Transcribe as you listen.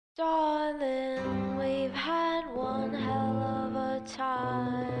Darling, we've had one hell of a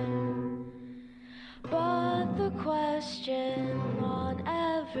time, but the question on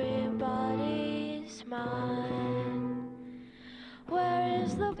everybody's mind, where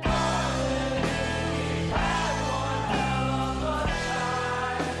is the power? We've had one hell of a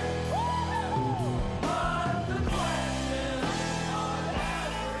time, but the question on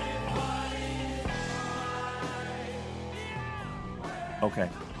everybody's mind. Okay,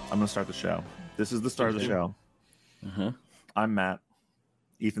 I'm gonna start the show. This is the start of the show. I'm Matt.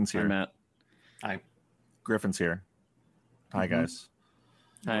 Ethan's here. I'm Matt. Hi. Griffin's here. Hi, guys.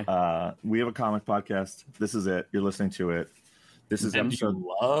 Hi. We have a comic podcast. This is it. You're listening to it. This is And episode.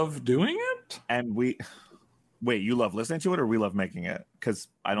 you love doing it? And we wait. You love listening to it, or we love making it? Because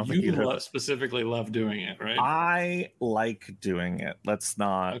I don't think You specifically love doing it, right? I like doing it. Let's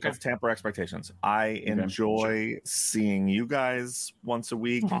temper expectations. I enjoy seeing you guys once a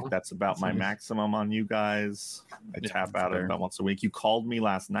week. That's about my maximum on you guys. I tap out about once a week. You called me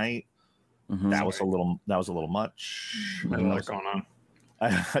last night. That was a little much. Had a lot going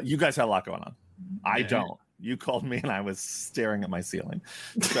on. You guys had a lot going on. I don't. You called me and I was staring at my ceiling.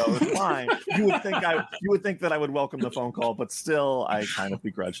 So it's fine. You would think that I would welcome the phone call, but still I kind of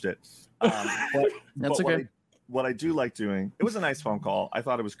begrudged it. That's okay. What I do like doing, it was a nice phone call. I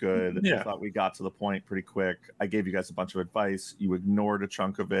thought it was good. Yeah. I thought we got to the point pretty quick. I gave you guys a bunch of advice. You ignored a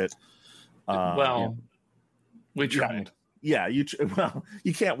chunk of it. We tried. Yeah, you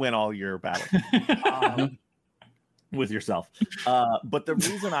can't win all your battles with yourself. But the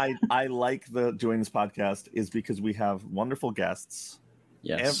reason I like doing this podcast is because we have wonderful guests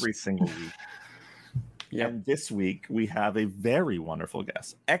every single week. And this week we have a very wonderful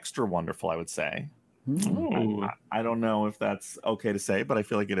guest. Extra wonderful, I would say. I don't know if that's okay to say, but I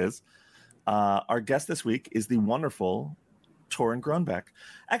feel like it is. Our guest this week is the wonderful Torunn Grønbekk.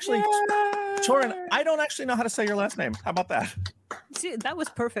 Actually, Torunn, I don't actually know how to say your last name. How about that? See, that was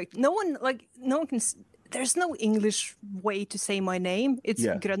perfect. No one can. There's no English way to say my name. It's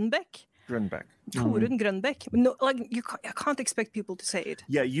Grønbekk. Grønbekk. Torunn Grønbekk. No, I can't expect people to say it.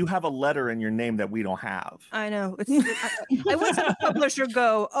 Yeah, you have a letter in your name that we don't have. I know. I once had a publisher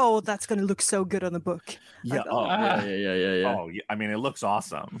go, "Oh, that's going to look so good on a book." Yeah. Yeah. Oh, yeah. I mean, it looks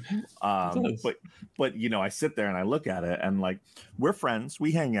awesome. But I sit there and I look at it and we're friends.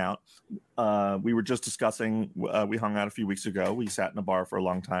 We hang out. We were just discussing. We hung out a few weeks ago. We sat in a bar for a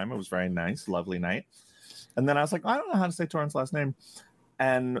long time. It was very nice, lovely night. And then I was like, I don't know how to say Torunn's last name,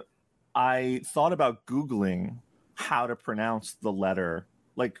 and I thought about Googling how to pronounce the letter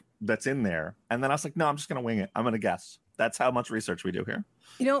that's in there. And then I was like, no, I'm just going to wing it. I'm going to guess. That's how much research we do here.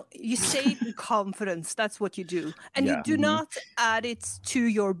 You say it with confidence. That's what you do. And you do not add it to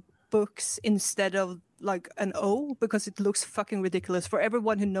your books instead of an O, because it looks fucking ridiculous for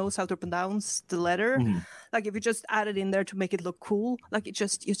everyone who knows how to pronounce the letter. If you just add it in there to make it look cool, you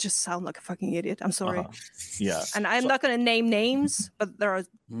just sound like a fucking idiot. I'm sorry. Yeah. And I'm not going to name names, but there are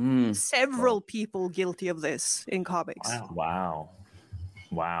several people guilty of this in comics. Wow.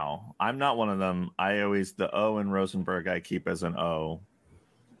 I'm not one of them. The O in Rosenberg I keep as an O.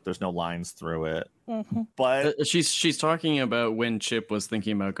 There's no lines through it. But she's talking about when Chip was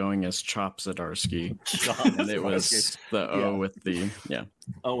thinking about going as Chop Zdarsky. And it was the O with the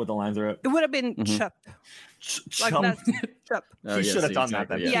O with the line through it. It would have been Chup. Chup. He should have done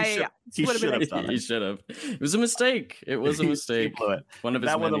that. Yeah. He should have done it. He should have. It was a mistake. One of his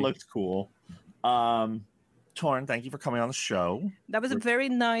that would have many. looked cool. Torunn, thank you for coming on the show. That was a very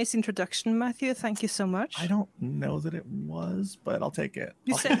nice introduction, Matthew. Thank you so much. I don't know that it was, but I'll take it.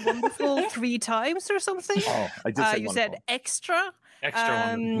 You said wonderful 3 times or something. Oh, I did say you wonderful. said extra.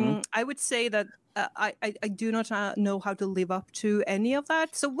 I would say that I do not know how to live up to any of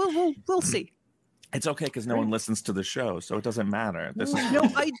that. So we'll see. It's okay because no one listens to the show, so it doesn't matter.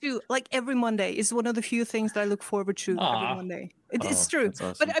 No, I do. Every Monday is one of the few things that I look forward to every Monday. It's true.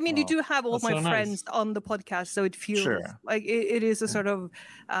 Awesome. But I mean, you do have all my so friends on the podcast, so it feels like it is a sort of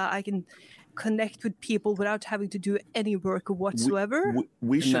I can connect with people without having to do any work whatsoever.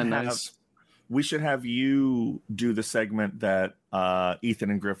 We should have you do the segment that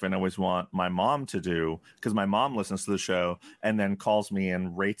Ethan and Griffin always want my mom to do, because my mom listens to the show and then calls me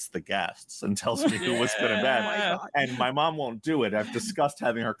and rates the guests and tells me who was good and bad. And my mom won't do it. I've discussed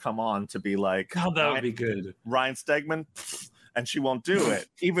having her come on to be like, God, that would be good. Ryan Stegman, and she won't do it,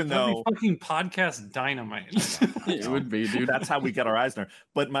 even though fucking podcast dynamite. It would be, dude. That's how we get our Eisner.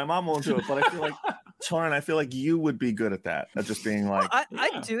 But my mom won't do it. But I feel like, Torunn, I feel like you would be good at that. At just being like,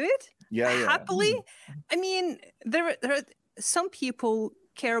 I'd do it. Yeah. Happily. I mean, there are some people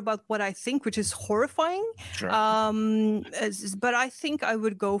care about what I think, which is horrifying. Sure. But I think I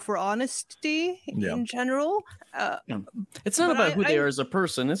would go for honesty in general. It's not but about who they I- are as a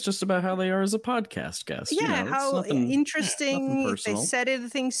person. It's just about how they are as a podcast guest. Yeah, it's how nothing interesting. If they personal. said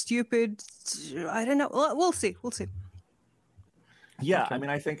anything stupid, I don't know. We'll see. Yeah, I mean,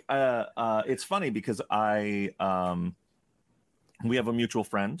 I think it's funny because we have a mutual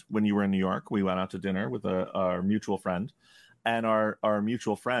friend. When you were in New York, we went out to dinner with our mutual friend, and our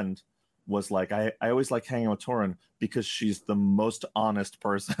mutual friend was like, I always like hanging with Torunn because she's the most honest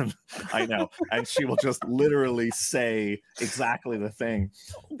person I know, and she will just literally say exactly the thing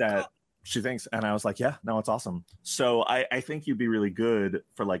that she thinks. And I was like, yeah, no, it's awesome. So I think you'd be really good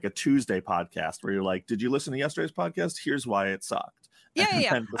for like a Tuesday podcast where you're like, did you listen to yesterday's podcast? Here's why it sucked.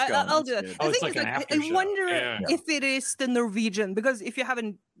 Yeah. I'll do it. Oh, I it's think like an I after show. wonder Yeah. if it is the Norwegian, because if you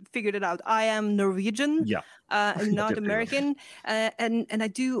haven't figured it out, I am Norwegian. Yeah. I'm not did figure it out. American. And I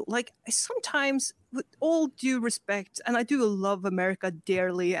do like sometimes, with all due respect, and I do love America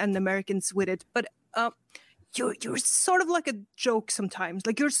dearly and Americans with it, but you're sort of like a joke sometimes.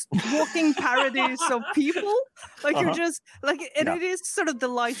 Like you're walking parodies of people. Like you're just like, and it is sort of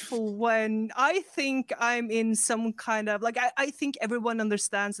delightful when I think I'm in some kind of like I think everyone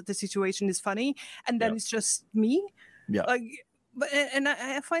understands that the situation is funny, and then it's just me. Yeah. Like, but and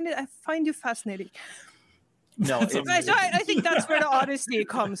I find you fascinating. No, I think that's where the honesty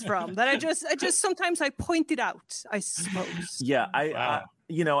comes from. That I just sometimes I point it out, I suppose. Yeah,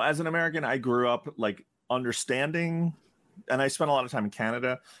 Wow. As an American, I grew up like understanding, and I spent a lot of time in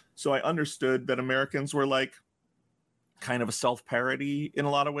Canada, so I understood that Americans were like kind of a self-parody in a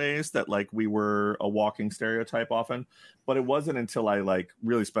lot of ways, that like we were a walking stereotype often. But it wasn't until I like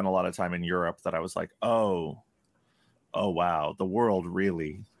really spent a lot of time in Europe that I was like, oh wow, the world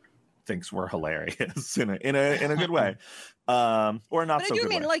really thinks we're hilarious in a good way, or not But so I do good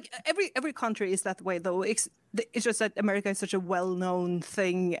mean, way. like every country is that way, though. It's just that America is such a well-known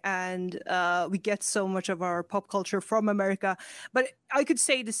thing, and we get so much of our pop culture from America. But I could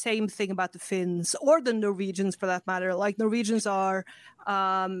say the same thing about the Finns or the Norwegians, for that matter. Like Norwegians are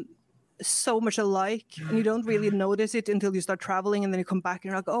so much alike, and you don't really notice it until you start traveling, and then you come back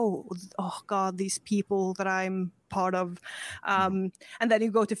and you're like, oh God, these people that I'm part of. And then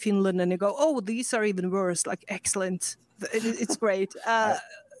you go to Finland and you go, oh, these are even worse. Like, excellent. It's great.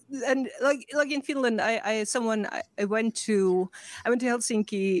 And like in Finland, I went to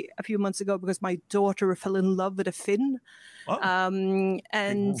Helsinki a few months ago because my daughter fell in love with a Finn. And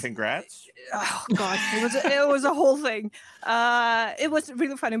Congrats. oh God, it was a whole thing. It was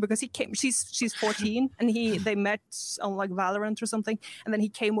really funny because he came. She's 14, and they met on like Valorant or something, and then he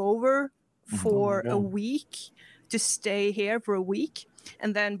came over for a week to stay here for a week.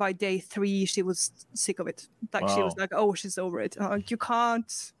 And then by day 3, she was sick of it. Like she was like, "Oh, she's over it." Like, you can't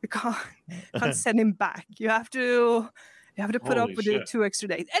send him back. You have to put up with it 2 extra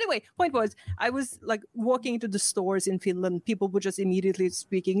days. Anyway, point was, I was like walking into the stores in Finland. People would just immediately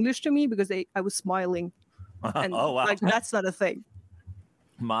speak English to me because I was smiling. And Oh wow! like that's not a thing.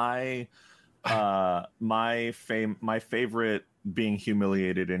 My favorite being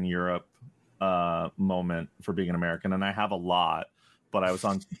humiliated in Europe moment for being an American, and I have a lot. But I was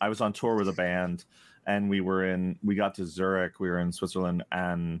on tour with a band, and we got to Zurich. We were in Switzerland,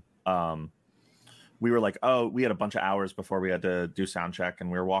 and we were like, we had a bunch of hours before we had to do sound check,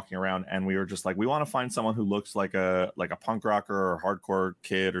 and we were walking around, and we were just like, we want to find someone who looks like a punk rocker or hardcore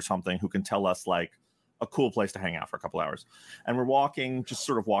kid or something who can tell us like a cool place to hang out for a couple hours. And we're walking, just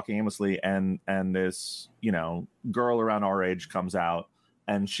sort of walking aimlessly, and this girl around our age comes out.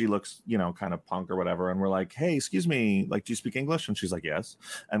 And she looks, kind of punk or whatever. And we're like, hey, excuse me, like, do you speak English? And she's like, yes.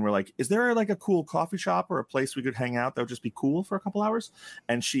 And we're like, is there like a cool coffee shop or a place we could hang out that would just be cool for a couple hours?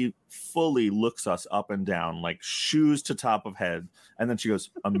 And she fully looks us up and down, like shoes to top of head. And then she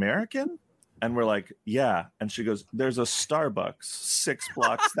goes, American? And we're like, yeah. And she goes, there's a Starbucks 6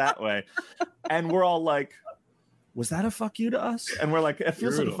 blocks that way. And we're all like, was that a fuck you to us? And we're like, it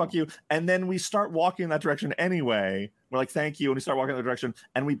feels like a fuck you. And then we start walking in that direction anyway. We're like, thank you. And we start walking in that direction.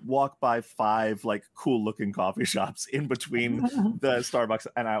 And we walk by 5 like cool looking coffee shops in between the Starbucks.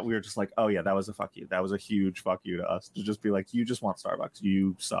 And we were just like, oh yeah, that was a fuck you. That was a huge fuck you to us, to just be like, you just want Starbucks.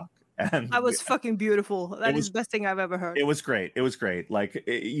 You suck. And I was fucking beautiful. That is the best thing I've ever heard. It was great. Like,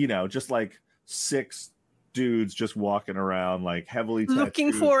 just like 6 dudes just walking around like heavily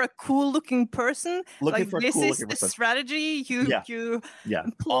looking tattooed. for a cool looking person. Looking like for a this cool is looking the person. strategy you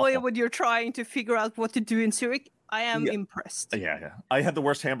employ Awful. when you're trying to figure out what to do in Zurich. I am impressed. Yeah. I had the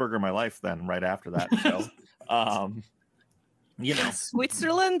worst hamburger of my life then right after that. So You know,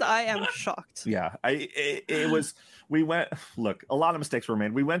 Switzerland, I am shocked. yeah, it was. We went. Look, a lot of mistakes were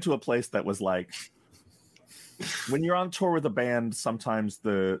made. We went to a place that was like, when you're on tour with a band, sometimes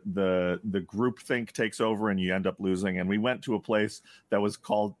the group think takes over and you end up losing. And we went to a place that was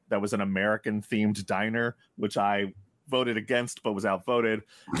an American themed diner, which I voted against but was outvoted.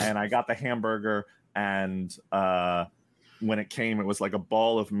 And I got the hamburger, and when it came, it was like a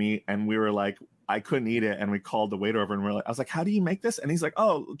ball of meat, and we were like, I couldn't eat it, and we called the waiter over, and I was like, how do you make this? And he's like,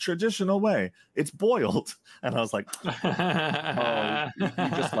 oh, traditional way, it's boiled. And I was like, oh, you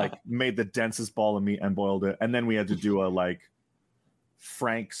just like made the densest ball of meat and boiled it. And then we had to do a like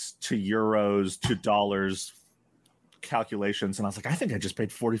francs to euros to dollars calculations, and I was like, I think I just paid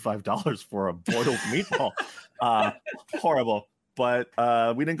 $45 for a boiled meatball. Horrible. But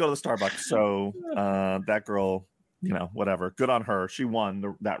we didn't go to the Starbucks, so that girl, you know, whatever, good on her, she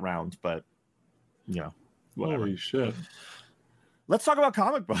won that round. But you know, whatever. Holy shit. Let's talk about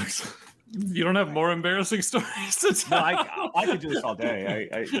comic books. You don't have more embarrassing stories to tell? No, I could do this all day.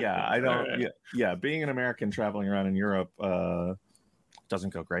 I don't. Right. Yeah, being an American traveling around in Europe doesn't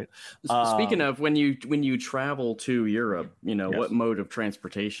go great. Speaking of, when you travel to Europe, you know, yes. what mode of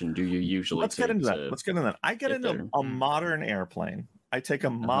transportation do you usually Let's take? get into that. I get into there? a modern airplane. I take a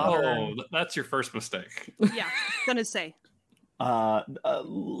modern. Oh, that's your first mistake. Yeah, gonna say.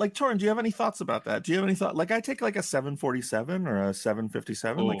 Like Torunn, do you have any thoughts about that? Do you have any thought? Like, I take like a 747 or a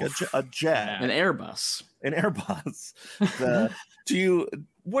 757, like a jet, an Airbus.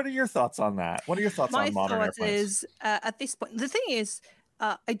 What are your thoughts on that? What are your thoughts on modern airplanes? My thought is, at this point, the thing is,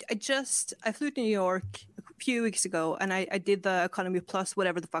 I flew to New York a few weeks ago, and I did the economy plus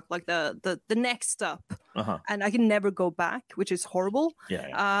whatever the fuck, like the next stop, and I can never go back, which is horrible.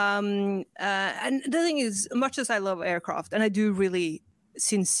 Yeah. And the thing is, much as I love aircraft, and I do really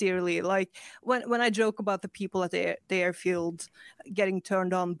sincerely, like when I joke about the people at the airfield getting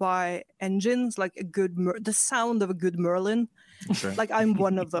turned on by engines, like the sound of a good Merlin, Sure. like I'm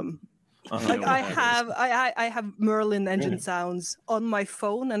one of them. Like I have Merlin engine sounds on my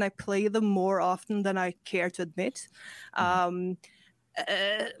phone, and I play them more often than I care to admit. But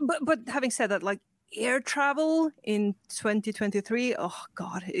having said that, like air travel in 2023, oh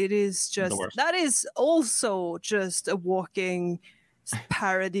god, it is just, that is also just a walking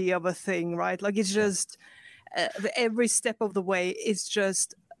parody of a thing, right? Like it's just every step of the way is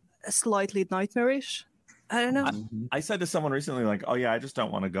just slightly nightmarish. I don't know. I said to someone recently, like, oh yeah, I just don't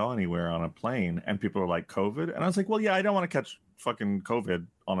want to go anywhere on a plane. And people were like, COVID? And I was like, well, yeah, I don't want to catch fucking COVID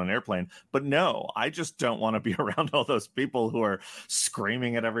on an airplane. But no, I just don't want to be around all those people who are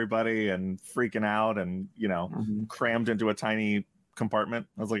screaming at everybody and freaking out and, you know, crammed into a tiny compartment.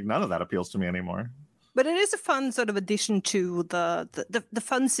 I was like, none of that appeals to me anymore. But it is a fun sort of addition to the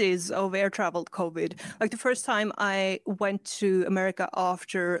funsies of air travel COVID. Like the first time I went to America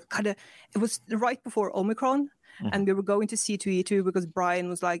after it was right before Omicron, and we were going to C2E2 because Brian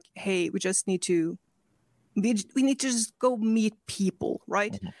was like, hey, we need to just go meet people,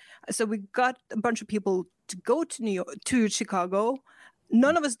 right? So we got a bunch of people to go to New York, to Chicago.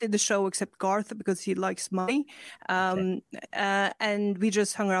 None of us did the show except Garth because he likes money. And we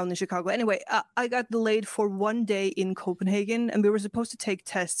just hung around in Chicago. Anyway, I got delayed for 1 day in Copenhagen, and we were supposed to take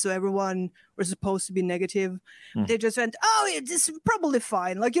tests. So everyone was supposed to be negative. They just went, oh, it's probably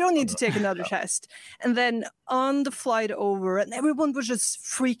fine. Like, you don't need to take another test. And then on the flight over, and everyone was just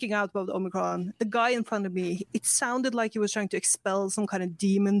freaking out about Omicron. The guy in front of me, it sounded like he was trying to expel some kind of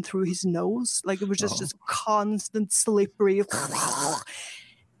demon through his nose. Like it was just constant slippery.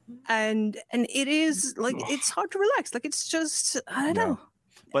 And it is like, it's hard to relax. Like it's just, I don't know.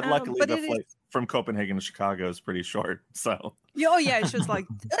 But luckily the flight from Copenhagen to Chicago is pretty short. So it's just like,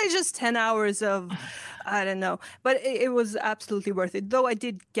 it's just 10 hours of, I don't know. But it was absolutely worth it. Though I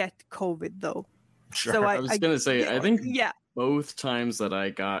did get COVID though. Sure. So I was going to say, I think yeah. both times that I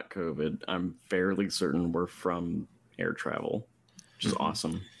got COVID, I'm fairly certain were from air travel, which is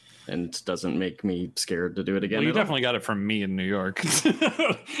awesome. And doesn't make me scared to do it again. Well, you definitely got it from me in New York.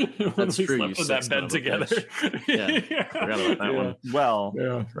 That's true. Slept in that bed together. Yeah, forgot about that one.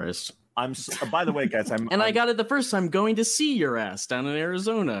 Well, Christ. By the way, guys, I got it the first time going to see your ass down in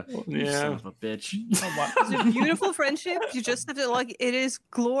Arizona. You son of a bitch. It's a beautiful friendship. You just have to, like, it is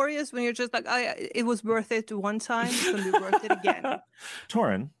glorious when you're just like, it was worth it one time. It's going to be worth it again.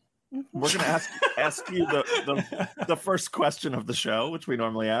 Torunn, we're going to ask you the first question of the show, which we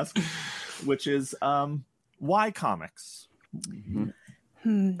normally ask, which is why comics?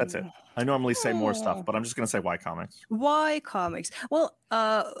 That's it. I normally say more stuff, but I'm just going to say why comics. Why comics? Well,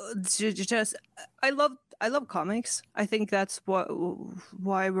 just I I love comics. I think that's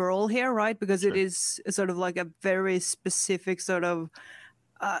why we're all here, right? Because it is sort of like a very specific sort of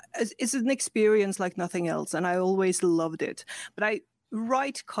it's an experience like nothing else, and I always loved it. But I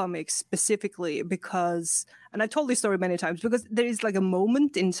write comics specifically because, and I told this story many times, because there is like a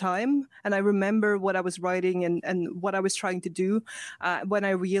moment in time, and I remember what I was writing and what I was trying to do when I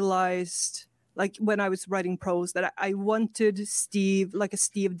realized, like when I was writing prose, that I wanted Steve, like a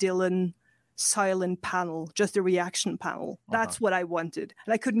Steve Dillon silent panel, just a reaction panel. That's what I wanted,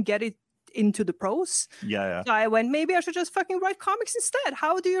 and I couldn't get it into the prose. Yeah. So I went, maybe I should just fucking write comics instead.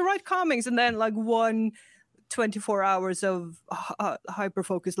 How do you write comics? And then like 24 hours of hyper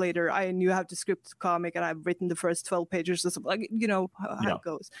focus later, I knew how to script the comic, and I've written the first 12 pages or something, like, you know how it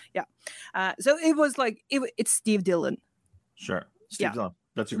goes. Yeah. So it was like, it's Steve Dillon. Sure. Steve Dillon.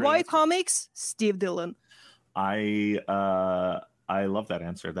 That's a great Why answer. comics? Steve Dillon. I love that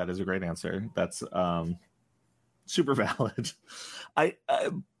answer. That is a great answer. That's super valid.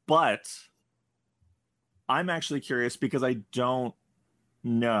 But I'm actually curious because I don't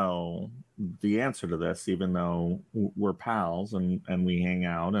know the answer to this, even though we're pals and we hang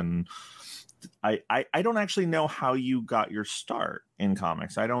out, and I don't actually know how you got your start in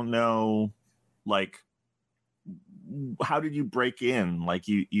comics. I don't know, like, how did you break in? Like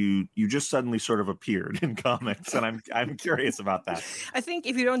you just suddenly sort of appeared in comics, and I'm curious about that. I think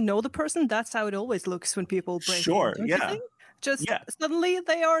if you don't know the person, that's how it always looks when people break in, don't you think? Just suddenly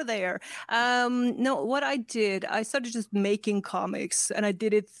they are there. No, what I did, I started just making comics, and I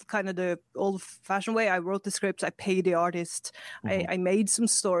did it kind of the old-fashioned way. I wrote the scripts, I paid the artist, I made some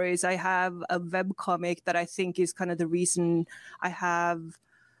stories. I have a web comic that I think is kind of the reason I have,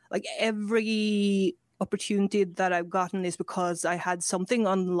 like, every opportunity that I've gotten is because I had something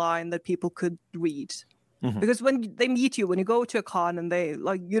online that people could read. Because when they meet you, when you go to a con, and they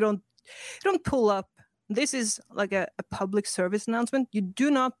like, you don't pull up. This is like a public service announcement. You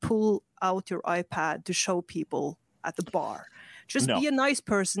do not pull out your iPad to show people at the bar. Just be a nice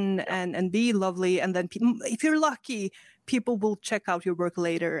person and be lovely. And then if you're lucky, people will check out your work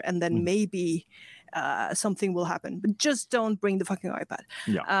later, and then maybe something will happen. But just don't bring the fucking iPad.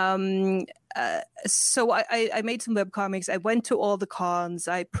 So I made some web comics. I went to all the cons.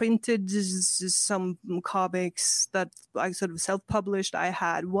 I printed some comics that I sort of self-published. I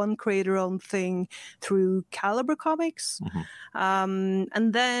had one creator-owned thing through Caliber Comics.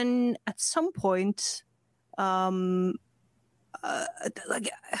 And then at some point, do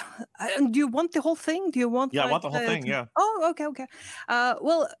you want the whole thing? Do you want? Yeah, I want the whole thing. Yeah. Oh, okay.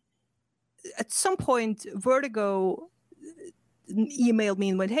 Well, at some point, Vertigo emailed me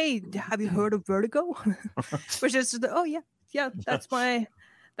and went, "Hey, have you heard of Vertigo?" Which is,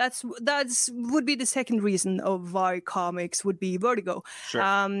 that's would be the second reason of why comics would be Vertigo. Sure.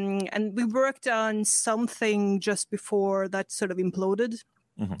 And we worked on something just before that sort of imploded,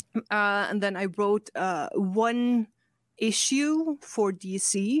 and then I wrote one issue for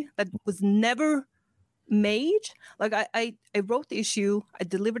DC that was never made. Like I wrote the issue, I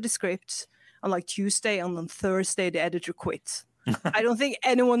delivered the script on like Tuesday, and on Thursday the editor quit. I don't think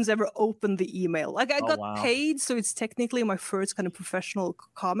anyone's ever opened the email. Like I got paid, so it's technically my first kind of professional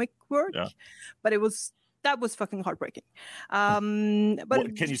comic work. But that was fucking heartbreaking.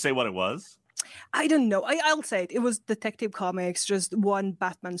 But can you say what it was? I don't know. I'll say it. It was Detective Comics, just one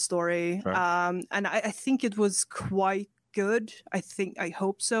Batman story. Sure. And I think it was quite good. I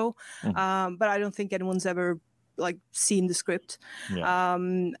hope so. But I don't think anyone's ever like seen the script. But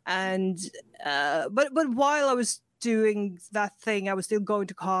while I was doing that thing, I was still going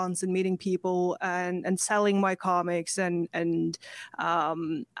to cons and meeting people and selling my comics and then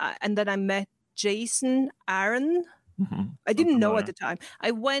I met Jason Aaron. I didn't know at the time.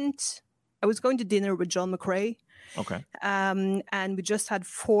 I was going to dinner with John McCrae. Okay. And we just had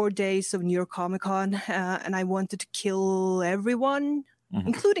 4 days of New York Comic Con, and I wanted to kill everyone,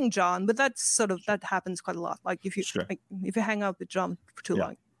 including John. But that happens quite a lot. Like if you hang out with John for too long,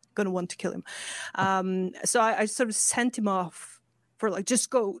 you're gonna want to kill him. So I sort of sent him off for like, just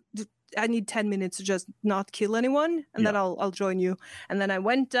go. I need 10 minutes to just not kill anyone, and then I'll join you. And then I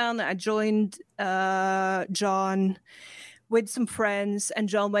went down. I joined John with some friends, and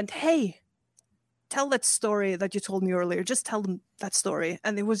John went, "Hey, tell that story that you told me earlier. Just tell them that story."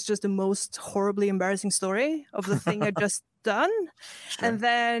 And it was just the most horribly embarrassing story of the thing I just done. Sure. And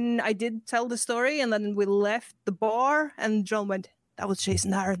then I did tell the story, and then we left the bar, and John went, "That was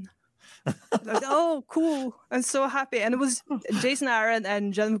Jason Aaron." Like, oh, cool. I'm so happy. And it was Jason Aaron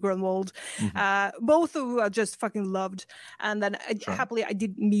and Jennifer Grunwald, both of who I just fucking loved. And then happily I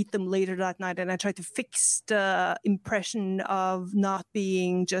did meet them later that night, and I tried to fix the impression of not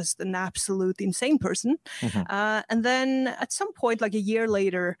being just an absolute insane person. And then at some point, like a year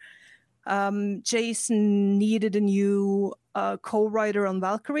later, Jason needed a new co-writer on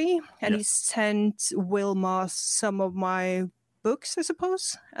Valkyrie, and he sent Will Moss some of my books, I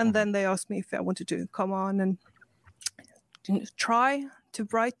suppose. And then they asked me if I wanted to come on and try to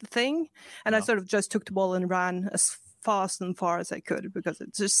write the thing. And I sort of just took the ball and ran as fast and far as I could, because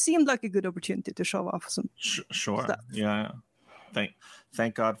it just seemed like a good opportunity to show off some sure stuff. Yeah.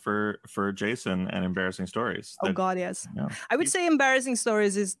 Thank God for Jason and Embarrassing Stories. Oh God, yes. Yeah. I would say Embarrassing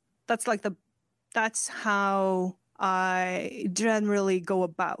Stories that's how I generally go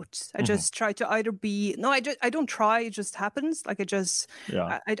about. I just try to either be I don't try, it just happens. Like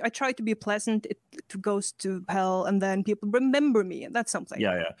I try to be pleasant, it goes to hell, and then people remember me, and that's something.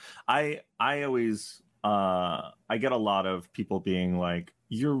 I always I get a lot of people being like,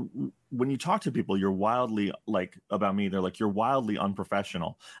 when you talk to people, you're wildly, like, about me, they're like, you're wildly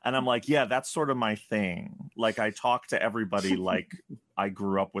unprofessional. And I'm like, yeah, that's sort of my thing. Like, I talk to everybody like I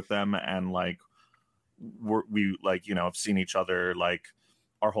grew up with them, and like we like, you know, have seen each other like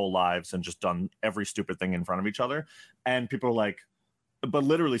our whole lives and just done every stupid thing in front of each other. And people are like, but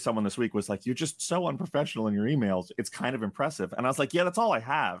literally someone this week was like, you're just so unprofessional in your emails, it's kind of impressive. And I was like, yeah, that's all I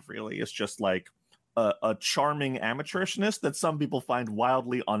have, really. It's just like a charming amateurishness that some people find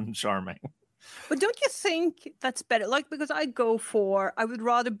wildly uncharming. But don't you think that's better? Like, because I would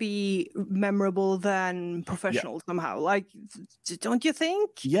rather be memorable than professional somehow. Like, don't you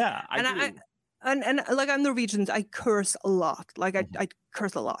think? Yeah, I do. And like, I'm Norwegian, I curse a lot. Like, I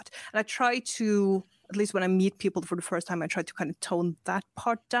curse a lot. And I try to, at least when I meet people for the first time, I try to kind of tone that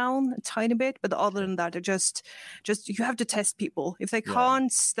part down a tiny bit. But other than that, you have to test people. If they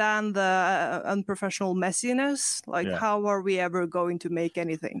can't stand the unprofessional messiness, like, how are we ever going to make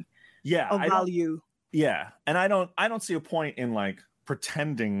anything of value? And I don't see a point in like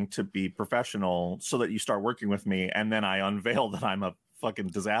pretending to be professional so that you start working with me, and then I unveil that I'm a fucking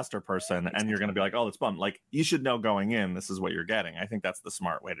disaster person, and you're going to be like, oh, it's bummed. Like, you should know going in, this is what you're getting. I think that's the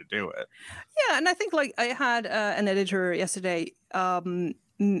smart way to do it. Yeah, and I think, like, I had an editor yesterday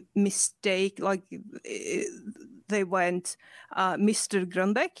mistake, like, they went Mr.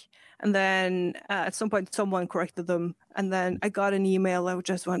 Grønbekk, and then at some point someone corrected them, and then I got an email that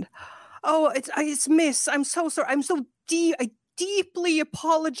just went, oh, it's Miss, I'm so sorry, I deeply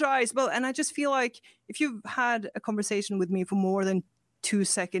apologize. Well, and I just feel like if you've had a conversation with me for more than 2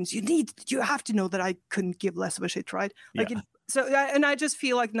 seconds, you have to know that I couldn't give less of a shit, right? Like, and I just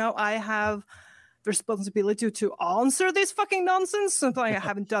feel like now I have the responsibility to answer this fucking nonsense, something I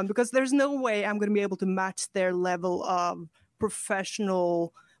haven't done, because there's no way I'm going to be able to match their level of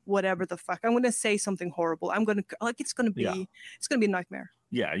professional whatever the fuck. I'm going to say something horrible. I'm going to, like, it's going to be a nightmare.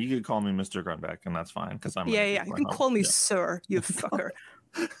 Yeah, you could call me Mr. Grønbekk, and that's fine, because I'm you can call me sir, you fucker.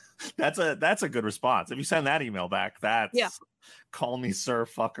 That's a good response. If you send that email back, call me sir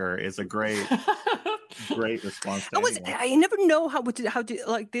fucker is a great response. I never know how to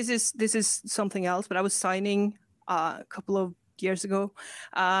like, this is something else, but I was signing a couple of years ago,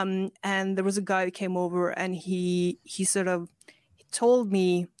 and there was a guy who came over, and he told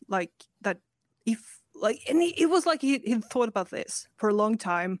me like that it was like he'd thought about this for a long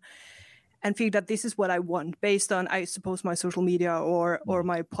time and figured that this is what I want based on, I suppose, my social media or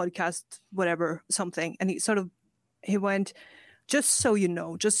my podcast, whatever, something. And he went, just so you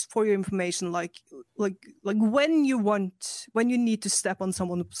know, just for your information, like when you need to step on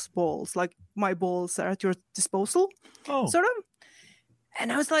someone's balls, like my balls are at your disposal, sort of.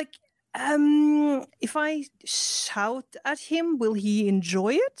 And I was like, if I shout at him, will he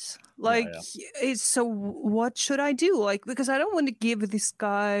enjoy it? Like, so what should I do? Like, because I don't want to give this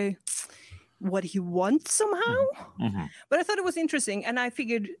guy what he wants somehow. But I thought it was interesting, and I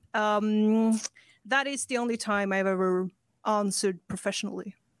figured that is the only time I've ever answered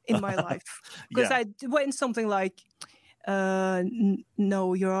professionally in my life, because I went something like,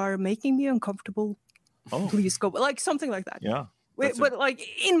 no, you are making me uncomfortable, please go, like something like that. But like,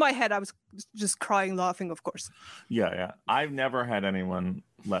 in my head I was just crying laughing, of course. I've never had anyone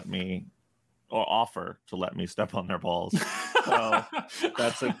let me or offer to let me step on their balls. So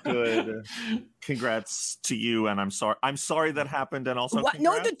that's a good congrats to you, and I'm sorry that happened, and also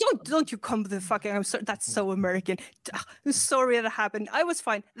no, don't you come to the fucking, I'm sorry, that's so American. I'm sorry that happened. I was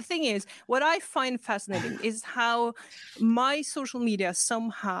fine. The thing is, what I find fascinating is how my social media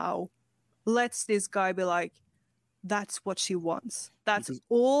somehow lets this guy be like, that's what she wants. That's Because-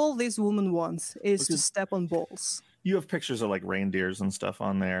 all this woman wants is to Because- step on balls. You have pictures of like reindeers and stuff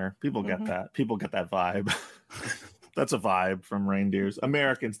on there. People get that. People get that vibe. That's a vibe from reindeers.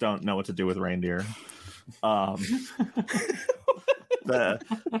 Americans don't know what to do with reindeer.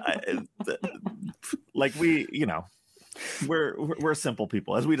 Like we, you know, we're simple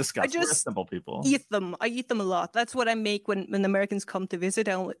people, as we discussed. We're simple people. Eat them. I eat them a lot. That's what I make when Americans come to visit.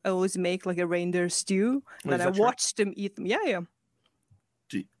 I always make like a reindeer stew, Wait, and is I that true? watch them eat them. Yeah.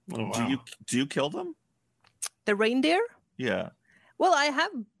 Do wow. you kill them? The reindeer? Yeah. Well, I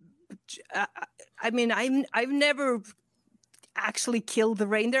have. I mean, I've never actually killed the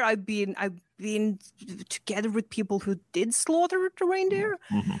reindeer. I've been together with people who did slaughter the reindeer.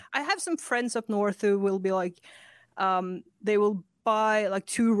 Mm-hmm. I have some friends up north who will be like, they will buy like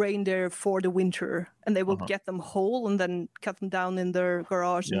 2 reindeer for the winter, and they will get them whole and then cut them down in their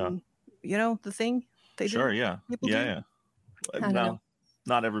garage. Yeah. And you know the thing they do. Sure. Yeah. People do. Yeah. I don't know.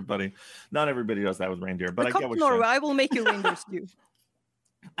 Not everybody does that with reindeer. But I come get to what you're Norway. saying. I will make you reindeer stew.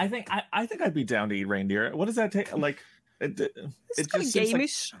 I think I'd be down to eat reindeer. What does that take? Like, it It's kind of just seems like,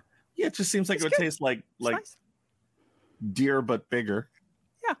 gamish. yeah, it just seems like It's it would good. taste like It's nice. deer but bigger.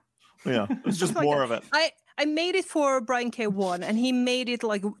 Yeah, it's just like more that. of it. I made it for Brian K1, and he made it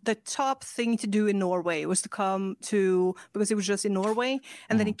like the top thing to do in Norway was to come to, because it was just in Norway,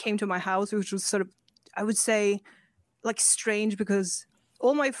 and then he came to my house, which was sort of, I would say, like strange, because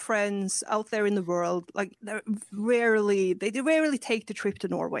all my friends out there in the world, like they rarely take the trip to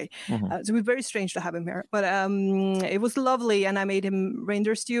Norway. So it was very strange to have him here, but it was lovely, and I made him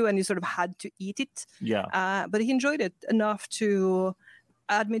reindeer stew, and he sort of had to eat it. Yeah. But he enjoyed it enough to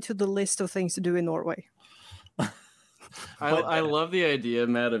add me to the list of things to do in Norway. I love the idea,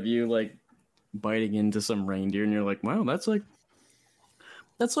 Matt, of you like biting into some reindeer, and you're like, wow, that's like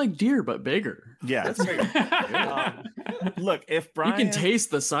deer but bigger. Yeah. Look, if Brian, You can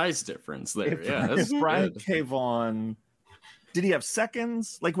taste the size difference there. if Brian came on, did he have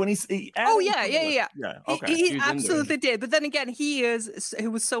seconds? Like when he Oh yeah. Yeah. Okay. He He was absolutely did. But then again, he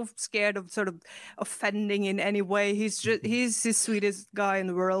was so scared of sort of offending in any way. He's the sweetest guy in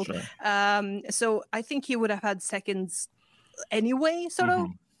the world. Sure. So I think he would have had seconds anyway, sort of.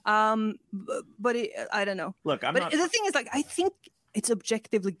 But I don't know. Look, The thing is, like, I think it's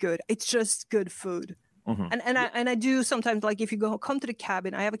objectively good. It's just good food. And I do sometimes, like, if you come to the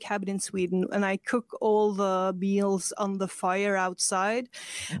cabin, I have a cabin in Sweden, and I cook all the meals on the fire outside,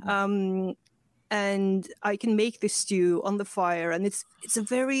 and I can make the stew on the fire, and it's a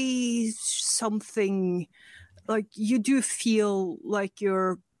very something, like, you do feel like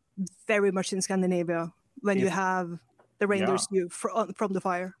you're very much in Scandinavia when you have the reindeer stew from the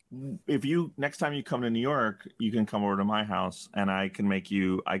fire. If you next time you come to New York, you can come over to my house, and I could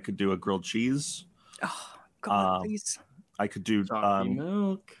do a grilled cheese. Oh God, please! I could do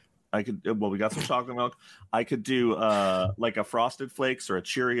milk. We got some chocolate milk. I could do like a Frosted Flakes or a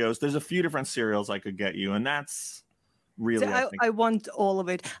Cheerios. There's a few different cereals I could get you, and that's really. I want all of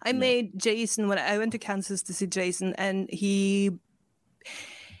it. I made Jason when I went to Kansas to see Jason, and we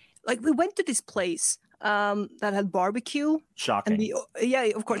went to this place that had barbecue. Shocking.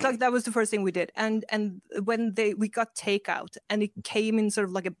 And of course, like, that was the first thing we did. And when we got takeout, and it came in sort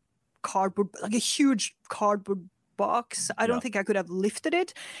of like a huge cardboard box. I don't think I could have lifted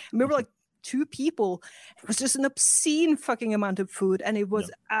it. And we were like 2 people. It was just an obscene fucking amount of food, and it was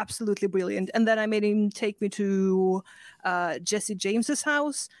absolutely brilliant. And then I made him take me to Jesse James's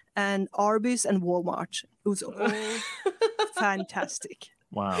house and Arby's and Walmart. It was all fantastic.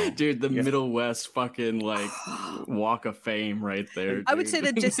 Wow, dude, the Middle West fucking like walk of fame right there. Dude. I would say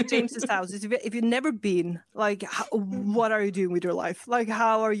that Jesse James's house is, if you've never been, like, what are you doing with your life? Like,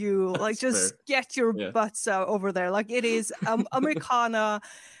 how are you? Like, just get your butts out over there. Like, it is Americana.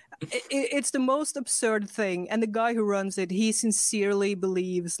 It's the most absurd thing, and the guy who runs it, he sincerely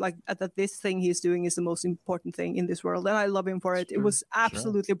believes like that this thing he's doing is the most important thing in this world, and I love him for it. It was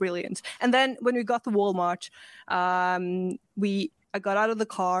absolutely brilliant. And then when we got to Walmart, I got out of the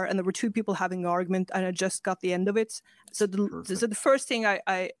car, and there were 2 people having an argument, and I just got the end of it. So the first thing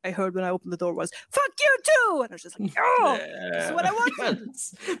I heard when I opened the door was "fuck you too," and I was just like, "Oh, this is what I wanted."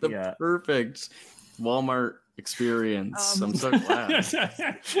 The perfect Walmart experience. I'm so glad.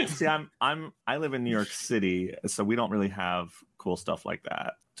 See, I live in New York City, so we don't really have cool stuff like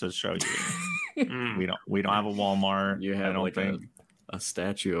that to show you. We don't have a Walmart. You have a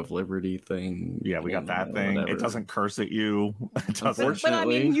Statue of Liberty thing. Yeah, we got that thing. Whatever. It doesn't curse at you. It doesn't. But I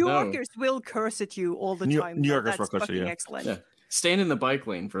mean, New Yorkers will curse at you all the time. New Yorkers will That's curse at you. Excellent. Yeah. Stand in the bike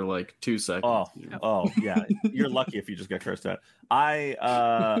lane for like 2 seconds. Oh, yeah. You're lucky if you just get cursed at.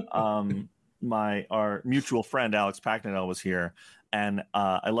 our mutual friend Alex Packnadell was here, and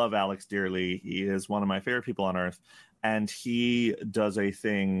I love Alex dearly. He is one of my favorite people on earth, and he does a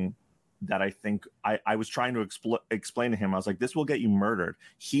thing that I think I was trying to explain to him. I was like, this will get you murdered.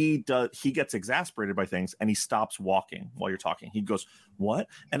 He gets exasperated by things, and he stops walking while you're talking. He goes, what?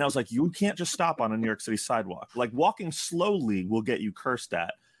 And I was like, you can't just stop on a New York City sidewalk. Like, walking slowly will get you cursed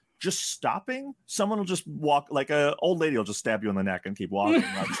at. Just stopping, someone will just walk, like a old lady will just stab you in the neck and keep walking.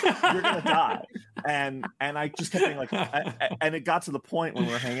 Like, you're gonna die. And I just kept being like, and it got to the point when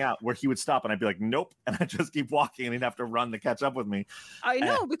we were hanging out where he would stop and I'd be like, nope, and I'd just keep walking and he'd have to run to catch up with me. I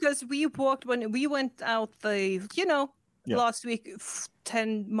know, because we walked when we went out last week,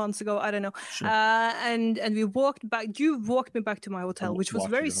 10 months ago, I don't know. Sure. And we walked back. You walked me back to my hotel, which was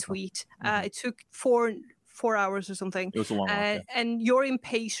very sweet. It took 4 hours or something. It was a long walk, and your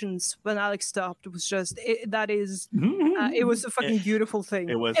impatience when Alex stopped was just it was a fucking beautiful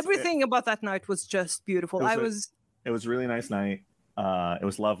thing. Everything about that night was just beautiful. It was a really nice night. It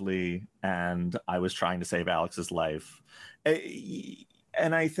was lovely, and I was trying to save Alex's life.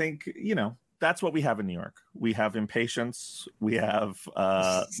 And I think, that's what we have in New York. We have impatience. We have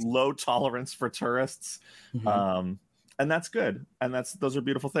low tolerance for tourists. And that's good. And those are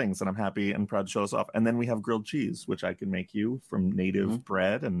beautiful things. And I'm happy and proud to show this off. And then we have grilled cheese, which I can make you from native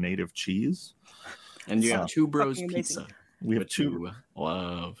bread and native cheese. And you have Two Bros Pizza. We have two.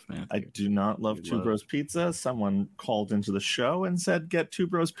 Love, man. I do not love Two Bros Pizza. Someone called into the show and said, get Two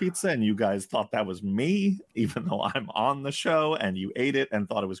Bros Pizza. And you guys thought that was me, even though I'm on the show, and you ate it and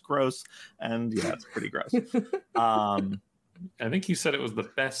thought it was gross. And yeah, it's pretty gross. I think you said it was the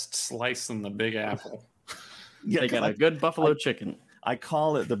best slice in the Big Apple. Yeah, they got a good buffalo chicken. I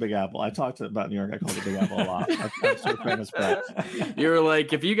call it the Big Apple. I talked about New York. I call it the Big Apple a lot. I'm so famous for that. You're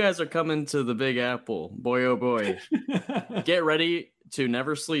like, if you guys are coming to the Big Apple, boy, oh boy, get ready to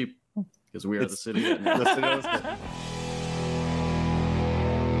never sleep, because we are the city that never sleeps.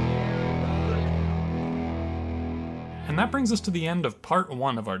 And that brings us to the end of part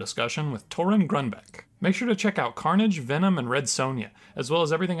 1 of our discussion with Torunn Grønbekk. Make sure to check out Carnage, Venom, and Red Sonja, as well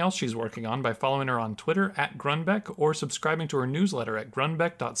as everything else she's working on by following her on Twitter @Grønbekk or subscribing to her newsletter at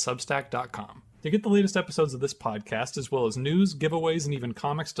grønbekk.substack.com. To get the latest episodes of this podcast, as well as news, giveaways, and even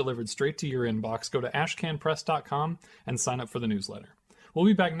comics delivered straight to your inbox, go to ashcanpress.com and sign up for the newsletter. We'll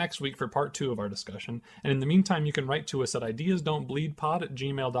be back next week for part 2 of our discussion, and in the meantime, you can write to us at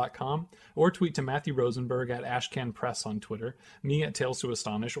ideasdon'tbleedpod@gmail.com, or tweet to Matthew Rosenberg @ashcanpress on Twitter, me @Tales to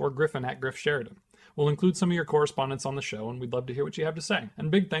Astonish, or Griffin @GriffSheridan. We'll include some of your correspondence on the show, and we'd love to hear what you have to say.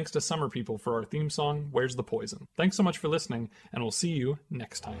 And big thanks to Summer People for our theme song, Where's the Poison? Thanks so much for listening, and we'll see you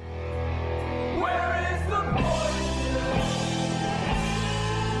next time. Where is the poison?